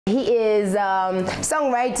He is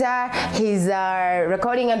songwriter, he's a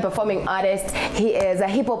recording and performing artist, he is a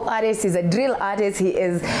hip-hop artist, he's a drill artist, he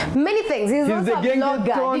is many things. He's also a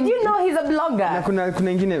blogger. Did you know he's a blogger? Kuna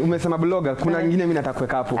ingine umesema blogger, kuna ingine mimi nataka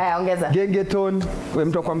kuweka hapo. Ongeza. Gengeton, wewe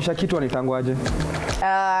mtu kuamsha kitu anitangwaje? Let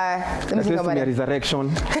me think about it.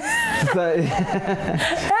 Resurrection.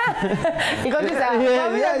 Because it's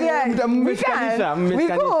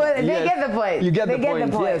they get the point. You get the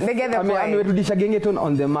point. Yes. They get the point. I mean, Rudisha Gengeton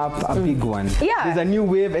on the map, a big one. Yeah. There's a new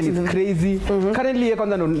wave and it's crazy. Currently,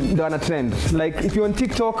 they're on a trend. Like if you're on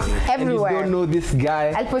TikTok everywhere, and you don't know this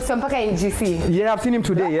guy. I'll post some in GC. Yeah, I've seen him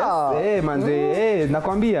today. Yes. Hey man, hey,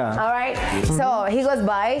 nakwambia. All right. So he goes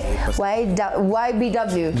by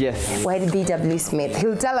YBW. Yes. YBW Smith.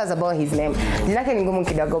 He'll tell us about his name.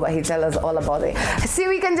 But he'll tell us all about it. See,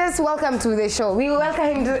 we can just welcome to the show. We welcome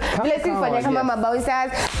him to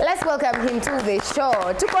let's welcome him to the show.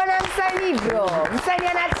 Tukona msanii bro. Msanii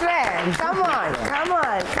ana trend. Come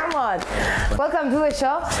on. Welcome to the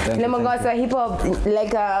show. Lemongosa hip hop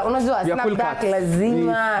like unajua snapback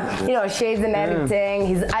lazima. You know, shades and everything.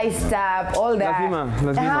 His iced up, all that.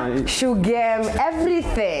 Lazima. Shoe game,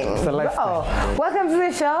 everything. Bro, welcome to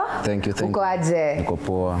the show. Thank you. Uko aje? Niko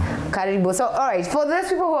poa. Karibu. So, all right, for those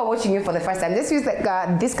people who are watching you for the first time, just use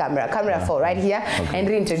this camera 4 right here, and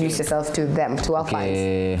reintroduce yourself to them, to our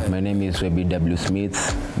fans. My name is YBW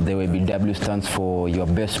Smith. The YBW stands for your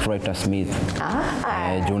best writer Smith.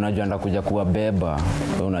 Unajua ndakuja kuwa beba,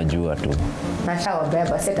 unajua tu. Ashawa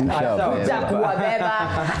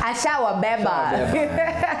beba.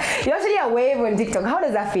 You're actually a wave on TikTok. How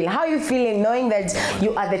does that feel? How are you feeling knowing that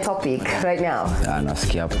you are the topic right now?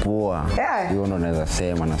 Nasikia poa. Hiyo ndo naweza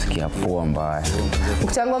sema nasikia poa mbaya.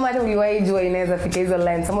 Kuchangoma hata uliwahi jua inaweza fika hizo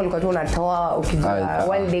lines. Kama ulikuwa tu unatoa ukijua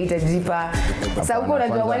one day itajipa. Sasa uko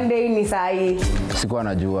unajua one day ni saa hii. Sikuwa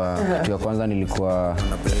najua. Kitu ya kwanza nilikuwa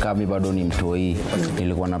kama bado ni mtoi.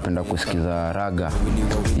 Nilikuwa napenda kusikiza raga.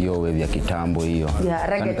 Hiyo wave ya kitambo hiyo. Yeah,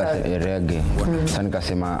 reggae. Sasa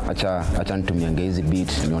nikasema acha nitumiange hizi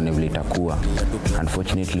beat nione vile itakuwa.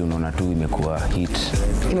 Unfortunately unaona tu imekuwa hit.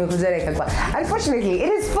 Imekuja ikakuwa. Unfortunately,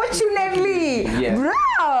 it is fortunately. Yeah.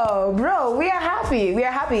 Bro, we are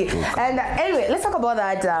happy. And anyway, let's talk about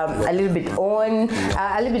that a little bit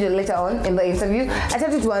later on in the interview. I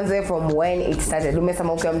tried to answer from when it started.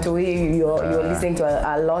 You're listening to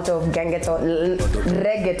a lot of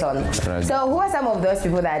reggaeton. So who are some of those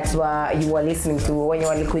people that you were listening to when you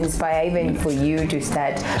were inspired even for you to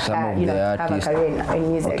start have a career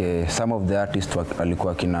in music? Okay, some of the artists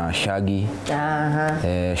walikuwa kina Shaggy,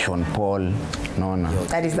 Sean Paul, naona.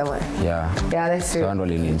 That is the one. Yeah, that's true. So ndo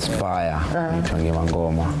inspire nitunge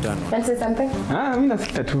mangoma. Can say something? Mimi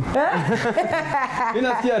nasikia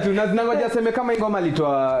tu. Nangoja sema kama ngoma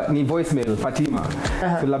alitoa ni voicemail Fatima.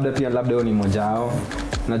 So labda ni mmoja wao.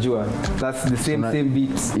 Najua that's the same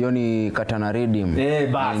beats. Hiyo ni Katana Rhythm.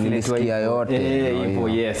 Basi nilisikia yote.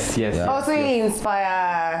 Yes. Also ili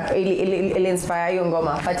inspire hiyo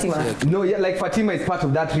ngoma Fatima. No, yeah, like Fatima is part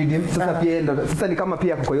of that rhythm. Sasa ni kama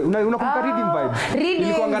pia unakumbuka rhythm vibe.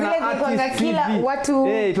 Ilikuwa ngana kila watu.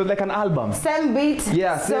 It was like an album. Same beat.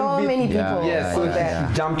 Yeah, so many people. Yes, so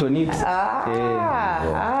he jumped on it.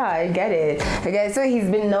 I get it. Okay, so he's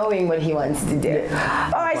been knowing what he wants to do.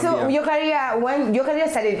 All right, so your career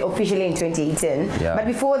started officially in 2018. Yeah. But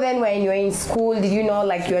before then, when you were in school, did you know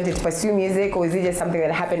like you wanted to pursue music, or is it just something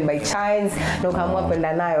that happened by chance? No, come up and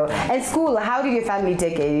nayo. And school, how did your family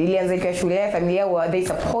take it? Family, were they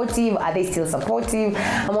supportive? Are they still supportive?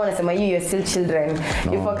 I'm honest, you're still children.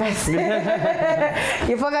 No. You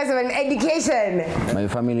focus on education. My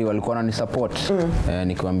family walikuwa wananisupport.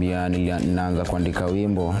 Nikiwaambia ninaanza kuandika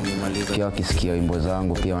wimbo, pia wakisikia wimbo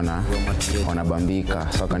zangu pia wanabambika.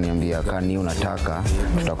 So akaniambia kani unataka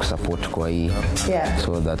tutakusupport kwa hii. Yeah.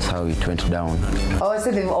 So that's how it went down. Oh,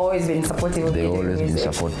 so they've always been supportive of you. They've always been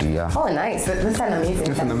supportive, yeah. Oh, nice. That's an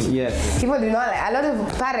amazing. Yes. People do not like, a lot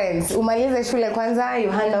of parents umalize shule kwanza,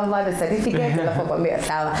 you hand over the certificate alafu kwambia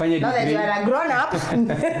sawa. Now that you are a grown up,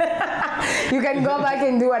 you can go back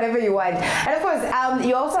and do whatever you want. And of course,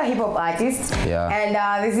 you're also a hip hop artist. Yeah. And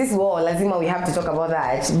there's this war, lazima we have to talk about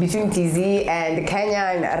that, between TZ and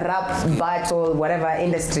Kenyan rap battle, whatever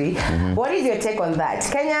industry. What is your take on that?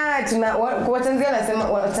 Kenya,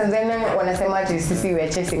 Tanzania wanasema sisi we are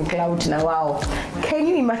chasing clout na wow. Can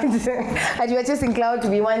you imagine that you are chasing clout,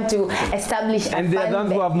 we want to establish a and they are the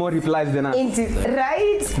ones who have more replies than us.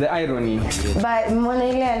 Right? The irony. But mwana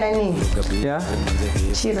ile nani? Yeah?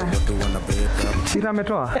 Shira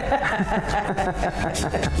ametoa.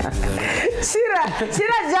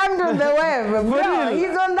 Shira jumped on the web. Bro,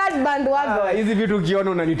 he's on that bandwagon. Hizi vitu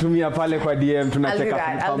ukiona unanitumia pale kwa DM tunacheka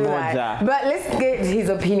that. I'll do that. But let's get his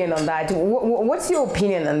opinion on that. What's your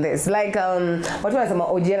opinion on this? Like, what was some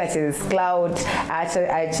OGN's cloud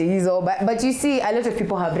Chizo? But you see, a lot of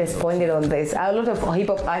people have responded on this. A lot of hip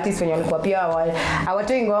hop artists when you're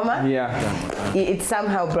ngoma, it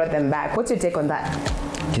somehow brought them back. What's your take on that?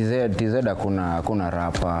 TZ hakuna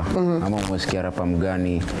rapa ama umesikia rapa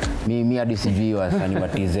mgani mimi hadi sijui wasanii wa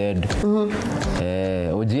TZ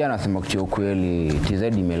OG anasema kuchio kweli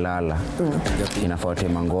TZ imelala inafuata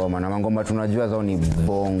mangoma na mangoma tunajua zao ni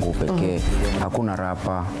bongo pekee hakuna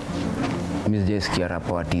rapa mimi sijasikia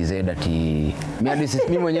rapa wa TZ ati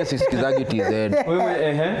mimi mwenyewe sisikizagi TZ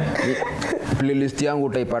wewe playlist yangu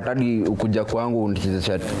utaipata hadi ukuja kwangu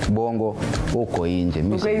unichezesha bongo uko nje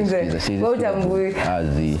mimi wewe utambui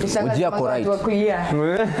Uji yako right.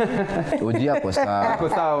 Uji yako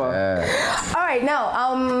sawa. All right, now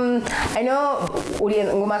I know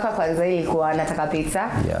ngoma yako kwanza ilikuwa nataka pizza.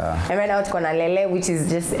 Yeah. And right now tuko na Lele, which is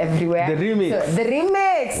just everywhere. The remix. So, the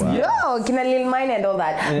remix. Wow. Yo, kina Lil Mine and all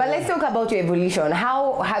that. Yeah. But let's talk about your evolution.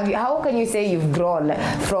 How can you say you've grown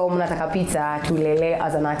from nataka pizza to Lele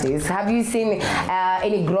as an artist? Have you seen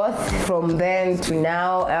any growth from then to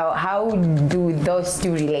now? How do those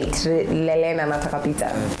two relate? Lele na nataka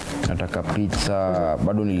pizza. Nataka pizza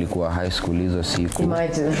bado nilikuwa high school hizo siku.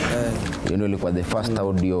 Imagine. Ndio ilikuwa the first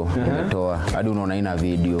audio nimetoa. Hadi unaona ina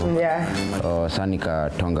video. Yeah. Sasa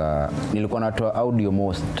nikatonga nilikuwa natoa audio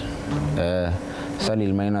most. Sasa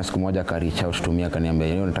Lil Mine siku moja ka reach out to me akaniambia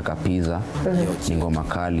leo nataka pizza. Ni ngoma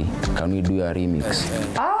kali. Can we do a remix?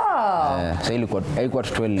 Sasa ilikuwa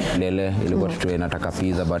tutoe Lele, ilikuwa tutoe nataka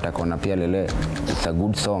pizza but akaona pia Lele it's a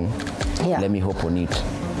good song. Yeah. Let me hope on it.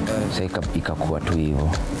 Sasa ikakuwa tu hivyo.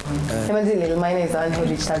 Imagine Lil Mine is on who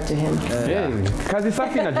reached out to him. Kazi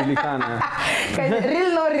safi inajulikana.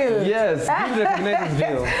 Real no real. Yes, real recognizes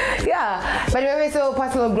real. Yeah, but maybe so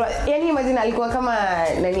personal growth. Yani imagine alikuwa kama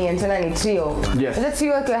nani Antona ni trio. Yes. The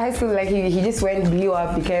trio to high school, like he just went, blew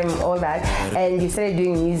up, became all that, and you started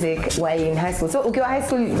doing music while in high school. So ukiwa high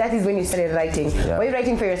school, that is when you started writing. Yeah. Were you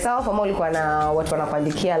writing for yourself ama ulikuwa na watu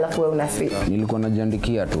wanakuandikia alafu wewe unaspeak? Nilikuwa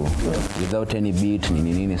najiandikia tu without any beat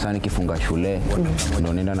nini sana nikifunga shule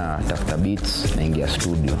ndio nenda na tafuta beats naingia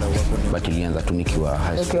studio but ilianza tu nikiwa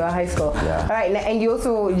high school. Ukiwa high school. Yeah. All right, and you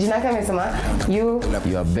also jinaka amesema you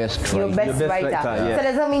are best writer. Yeah. So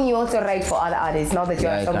does that mean you also write for other artists, not that you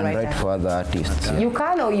are a songwriter? I can write for other artists. Yeah. You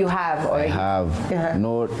can or you have already? I have.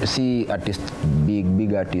 No, see artists,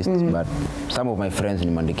 big artists, but some of my friends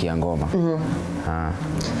nimeandikia ngoma.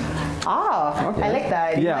 Okay. I like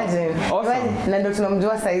that. Yeah. Imagine. Awesome. Na ndo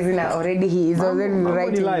tunamjua saizi na already he is already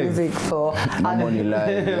writing music for Mambo ni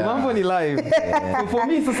live. Yeah. Mambo ni live. So for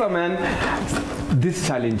me sasa man, these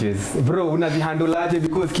challenges, bro, unazihandle aje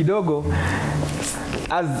because kidogo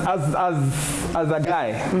as a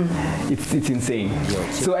guy, it's insane.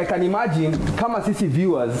 So I can imagine kama sisi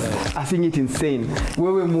viewers I think it's insane.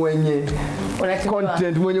 Wewe mwenye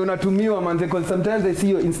content mwenye unatumiwa man, because sometimes I see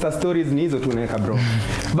your Insta stories ni hizo tunaweka bro.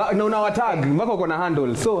 But na unawatag mpaka uko na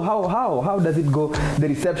handle. So how does it go, the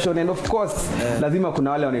reception, and of course lazima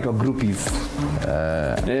kuna wale wanaitwa groupies.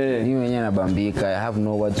 Mimi mwenyewe nabambika, I have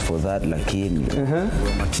no words for that lakini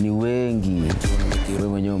ni wengi. Wewe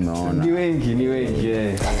mwenyewe umeona. Ni wengi.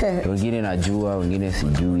 Wengine najua, wengine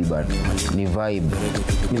sijui but ni vibe.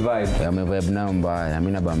 Vibe nao mbaya,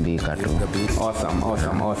 mimi nabambika tu. Awesome.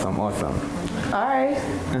 All right.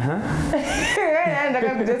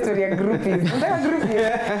 Nataka kuja story ya groupies. Nataka groupies.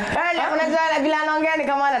 Unajua bila anaongea ni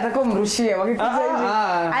kama anataka kumrushia wakikuja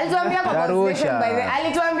hivi. Alituambia kwa Boss Nation by the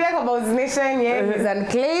alituambia kwa Boss Nation is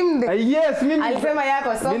unclaimed. Yes, mimi alisema yako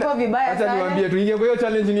soko vibaya sana. Acha niwaambie tuingie kwa hiyo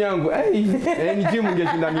challenge ni yangu. Ni gym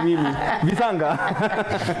ungeshinda ni mimi. Visanga.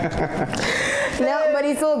 No, but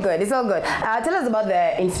it's all good. Tell us about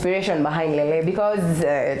the inspiration behind Lele, because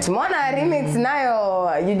tumeona remix nayo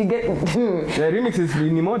you get the remix is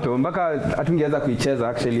ni moto mpaka hatungeweza kuicheza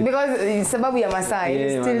actually because sababu ya Masai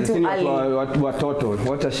is still too early. Watoto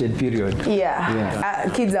watershed period.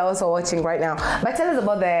 Kids are also watching right now. But tell us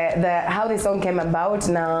about the how the song came about.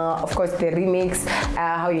 Now, of course, the remix,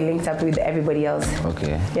 how you linked up with everybody else.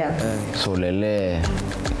 Okay. Yeah. So Lele,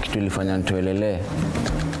 kitu ilifanya nitoe Lele.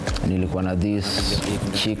 Nilikuwa na this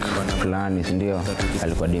chick fulani ndio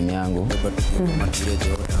alikuwa demu yangu.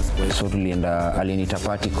 So tulienda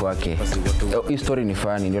alinitapati kwake. Hii story ni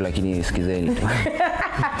funny ndio lakini sikizeni tu.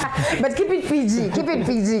 But keep it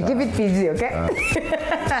PG, okay?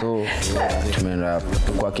 So tumeenda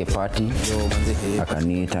kwake party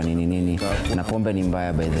akaniita nini na pombe ni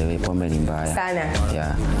mbaya, by the way, pombe ni mbaya sana.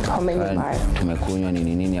 Yeah. Pombe ni mbaya. Tumekunywa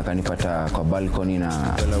nini akanipata kwa balcony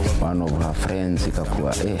na one of her friends,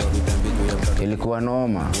 ikakuwa ilikuwa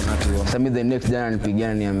noma. Sasa mimi the next day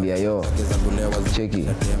ananipigia niambia yo cheki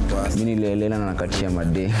mimi Lele na nakatia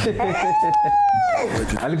made.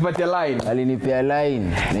 Alikupatia line. Alinipea line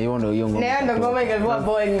na hiyo ndio hiyo ngoma. Na ndio ngoma ikakuwa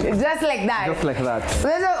born just like that. Just like that.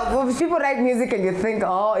 When people write music and you think,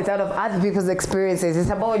 oh, it's out of other people's experiences,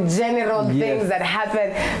 it's about general things that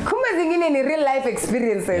happen. Kumbe zingine ni real life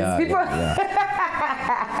experiences. Yeah, People. Yeah.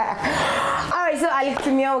 Alright, so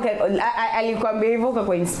alikwambia hivyo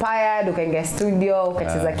ukakuwa inspired, ukaingia studio,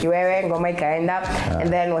 ukacheza kiwewe, ngoma ikaenda, and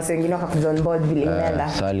then wase wengine wakakuja on board vile imeenda.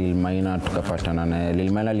 Sasa Lil Maina tukapatana naye.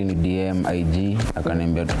 Lil Maina alini DM IG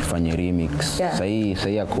akaniambia tufanye remix. Sasa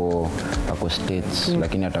hii ako States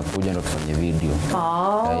lakini atakuja ndo tufanye video.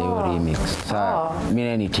 Hiyo remix. Sasa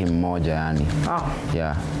mimi ni team moja yani.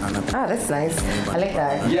 Yeah. That's nice. I like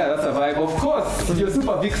that. Yeah, that's a vibe. Of course, you're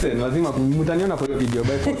super vixen. Lazima mtaniona kwa hiyo video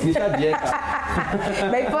by force. Nishajieka.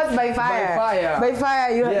 By force, by fire. By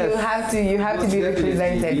fire, you have to be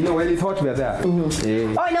represented. You know, when it's hot we are there.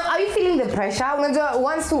 Oh, now are you feeling the pressure? Unajua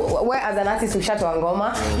once where as an artist ushatoa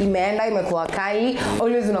ngoma, imeenda imekuwa kali,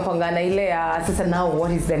 always unapangana ile ya sasa now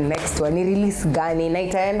what is the next one? Ni release gani? Na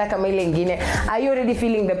itaenda kama ile nyingine. Are you already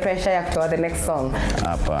feeling the pressure ya kutoa the next song?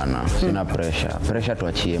 Hapana, sina pressure. Pressure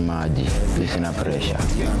tuachie maji. Sina pressure.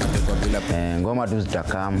 Ngoma tu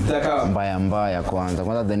zitakam mbaya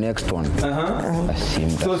kwanza the next one.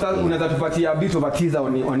 So sasa unaweza tupatia a bit of a teaser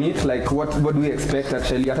on it, like what do we expect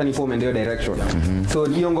actually, hata ni form ndio direction. So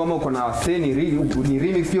hiyo ngoma uko na ni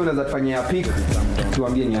remix pia unaweza tufanyia pick,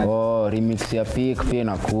 tuambie ni aje. Remix ya pick pia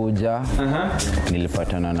inakuja.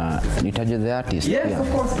 Nilipatana na nitaje the artist. Yes,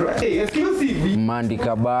 of course bro. Exclusive. Mandi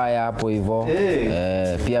Kabaya hapo hivyo.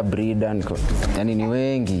 Pia Brida yani ni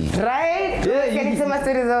wengi. Right? Nikisema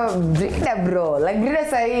stories of Brida bro. Like Brida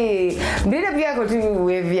sahi. Brida pia kwa tu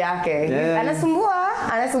wave yake. Anasumbua.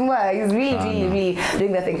 He's really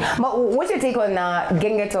doing the thing. But what's your take on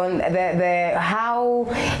Gengeton, the how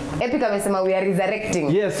Epic amesema we are resurrecting?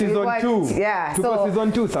 Yes, season 2. Yeah. So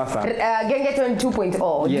season 2 sasa. Gengeton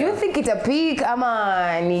 2.0. Do you think it's a peak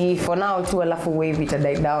ama ni for now tu alafu wave it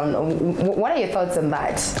die down? What are your thoughts on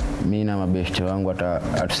that? Mimi na mabeshte wangu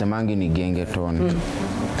atusemangi ni Gengeton.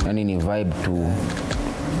 Yani ni vibe tu.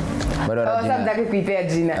 Sometimes prepare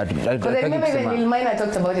Gina. Because I remember when Lil Maina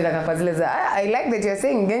talked about it, I like that you're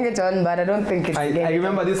saying Gengeton, but I don't think it's Gengeton. I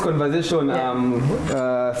remember this conversation.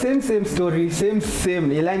 Same story, same.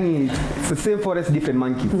 Same forest, different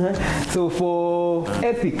monkey. So for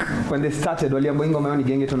Epic, when they started, waliambo ngoma yao ni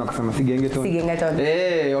Gengeton, wakasema si Gengeton.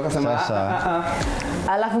 Wakasema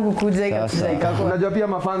alafu kukuja ikakuja. Unajua pia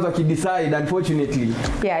mafans wakidecide, unfortunately.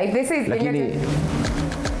 Yeah, if they say Gengeton.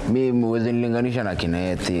 Mimi mwezi nilinganisha na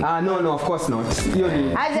Kinetic. No, of course not.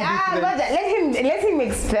 Let him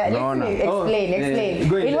explain.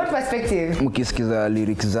 Explain. In what perspective? Mkisikiza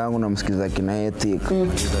lyrics zangu na msikiza Kinetic.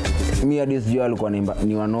 Mimi hadi sijui alikuwa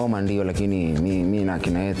ni wanoma ndio, lakini mimi na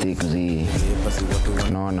Kinetic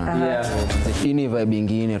naona. Hii ni vibe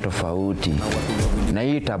nyingine tofauti. Na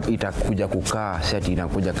hii itakuja kukaa, seti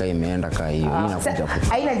inakuja kaa imeenda kaa hiyo. Hii inakuja kukaa.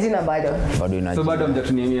 Haina jina bado. Bado ina jina. So bado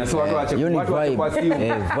mjatunia. So watu waache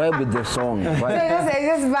vibe with the song. So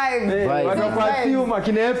just vibe. Watu kwa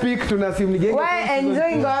akina Epic tunasimu Gengeton. Why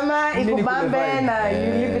enjoy ngoma ikubambe na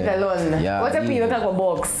you leave it alone. Wacha kuiweka kwa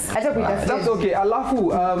box. Acha kuitafuta. That's okay.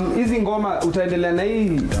 Alafu hizi ngoma utaendelea na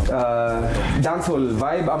hii dancehall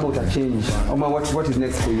vibe ama utachange? Ama what is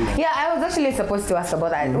next for you? Yeah, I was actually supposed to ask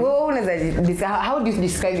about that. How do you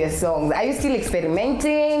describe your songs? Are you still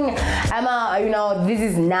experimenting?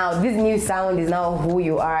 This new sound is now who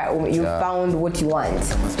you are. You found what you want.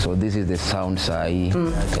 So this is the sound sahi.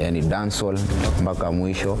 Ni dancehall mpaka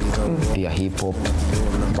mwisho. Pia hip hop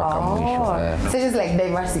mpaka mwisho. So just like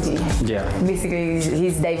diversity. Yeah. Basically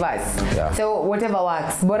he's diverse. Yeah. So whatever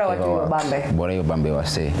works. Bora watu wabambe. Bora hiyo bambe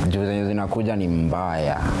wase. Juu zenye zinakuja ni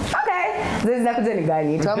mbaya. Okay. Zinakuja ni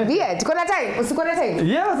gani? Tuambie. Tuko na time. Usiko na time?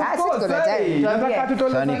 Yes, of course. Sasa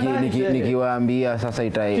nikiwaambia sasa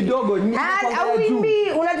kidogo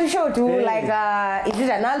awimbi unatushow tu like is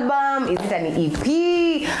it an album? Is it an EP?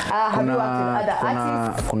 Have you worked with other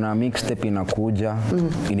artists? Kuna mixtape inakuja.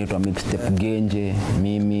 Inaitwa mixtape Genje,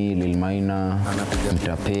 mimi, Lil Maina,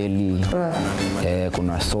 Mtapeli.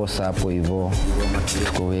 Kuna Sosa hapo hivyo.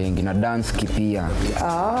 Tuko wengi na dance kipia.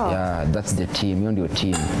 Yeah, that's the team. Hiyo ndio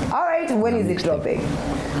team. All right. right, when is it dropping?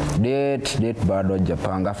 Date bado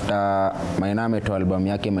Japan after Maina ametoa album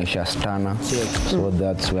yake Maisha Stana, so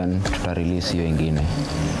that's when tuta release hiyo ingine.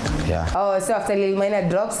 Yeah. Oh, so after Lil Maina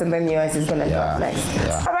drops and then yours is gonna drop. Nice.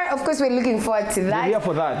 Yeah. All right, of course we're looking forward to that. We're here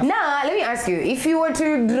for that. Now, let me ask you, if you were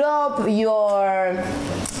to drop your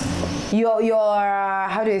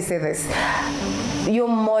how do you say this? Your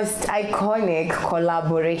most iconic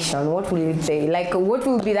collaboration, what will it be? Like, what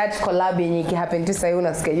will be that collab yenye happen to say, you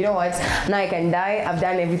know what, now I can die, I've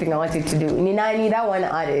done everything I wanted to do. Nina need that one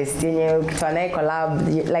artist, yenye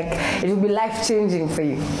collab, like, it will be life-changing for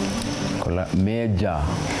you. Major.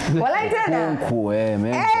 Well, I tell you.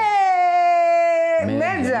 Major.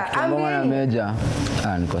 Major. I mean, Major.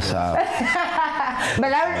 Niko sawa.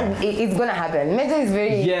 But it's gonna happen. Major is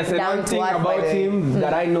very yes, down and to one thing about him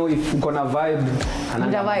that I know, if you're gonna vibe,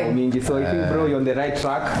 so I think, bro, you're on the right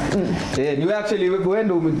track. Yeah, you actually went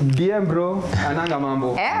to DM, bro, ananga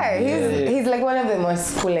mambo. Yeah, he's like one of the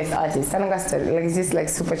most coolest artists. Like, he's just like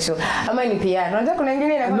super chill. No, like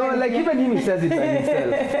even him, he says it by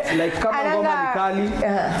himself. Like, kama ngoma ni kali,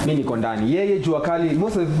 mimi niko ndani. Yeye jua kali.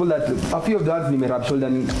 Most of the people that a few of the artists nimerap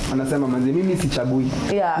shoulder anasema manzi mimi sichagui.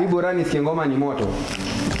 Mimi bora nisikie ngoma ni moto.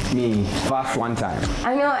 Me fast one time.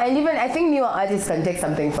 I know, and even I think newer artists can take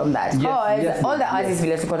something from that. Because all the artists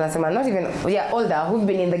not even older, who've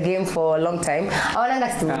been in the game for a long time,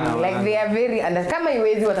 like they are very kama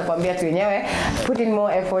iwezi watakwambia tu wenyewe put in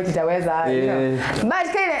more effort itaweza, you know.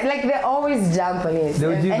 But kind of like they always jump on it. The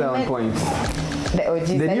OGs are on point. The OGs,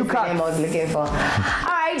 the new name I was looking for.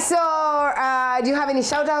 Alright, so do you have any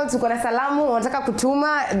shout outs? Uko na salamu unataka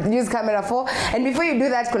kutuma? Use camera 4. And before you do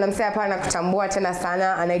that, kuna msee hapa anakutambua tena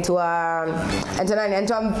sana, anaitwa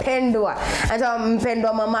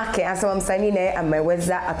mpendwa mamake, anasema msanii naye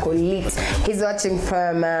ameweza akolit. He's watching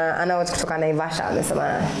from anawatch kutoka Naivasha,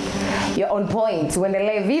 anasema you're on point.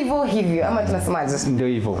 Uendelee vivyo hivyo ama tunasemaje? Ndio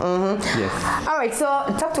hivyo. Yes. Alright, so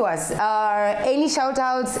talk to us. Any shout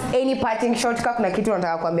outs, any parting shot, kuna kitu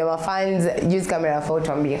unataka kuambia mafans? Use camera 4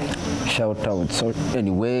 tuambie. Shout out. So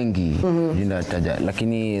ni wengi jina taja,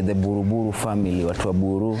 lakini the Buruburu family, watu wa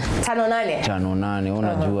Buru 58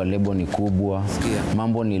 unajua lebo ni kubwa.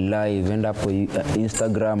 Mambo ni live, enda hapo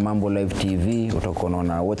Instagram Mambo Live TV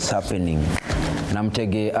utakoona what's happening. Na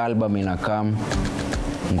mtege album inakam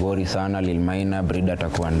ngori sana, Lil Maina, Brida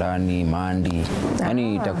atakuwa ndani, Mandi.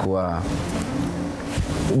 Yaani itakuwa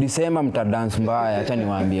December mta dance mbaya, acha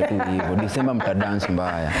niwaambie tu hivyo. December mta dance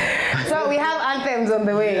mbaya. So we have anthems on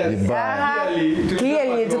the way.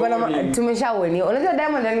 Clearly tumeshaoni. Unajua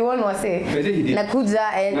Diamond aliona wase nakuja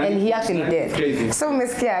and he actually did. So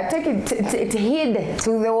umesikia, take it heed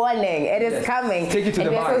to the warning. It is coming. Take it to and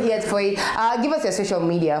the we're so here for it. Give us your social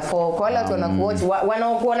media for kwa wale wanakuwatch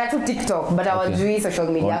wanakuona tu TikTok but hawajui social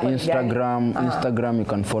media. On Instagram you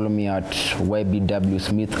can follow me at YBW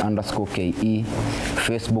Smith _KE.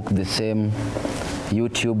 Facebook the same,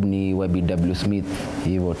 YouTube ni YBW Smith,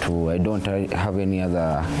 hivyo tu. I don't have any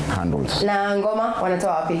other handles. Na ngoma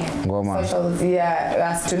wanatoa wapi? Ngoma socials,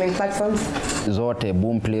 streaming platforms zote,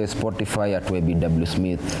 Boomplay, Spotify at YBW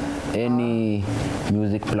Smith. Any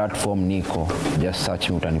music platform Niko, just search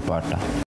utanipata.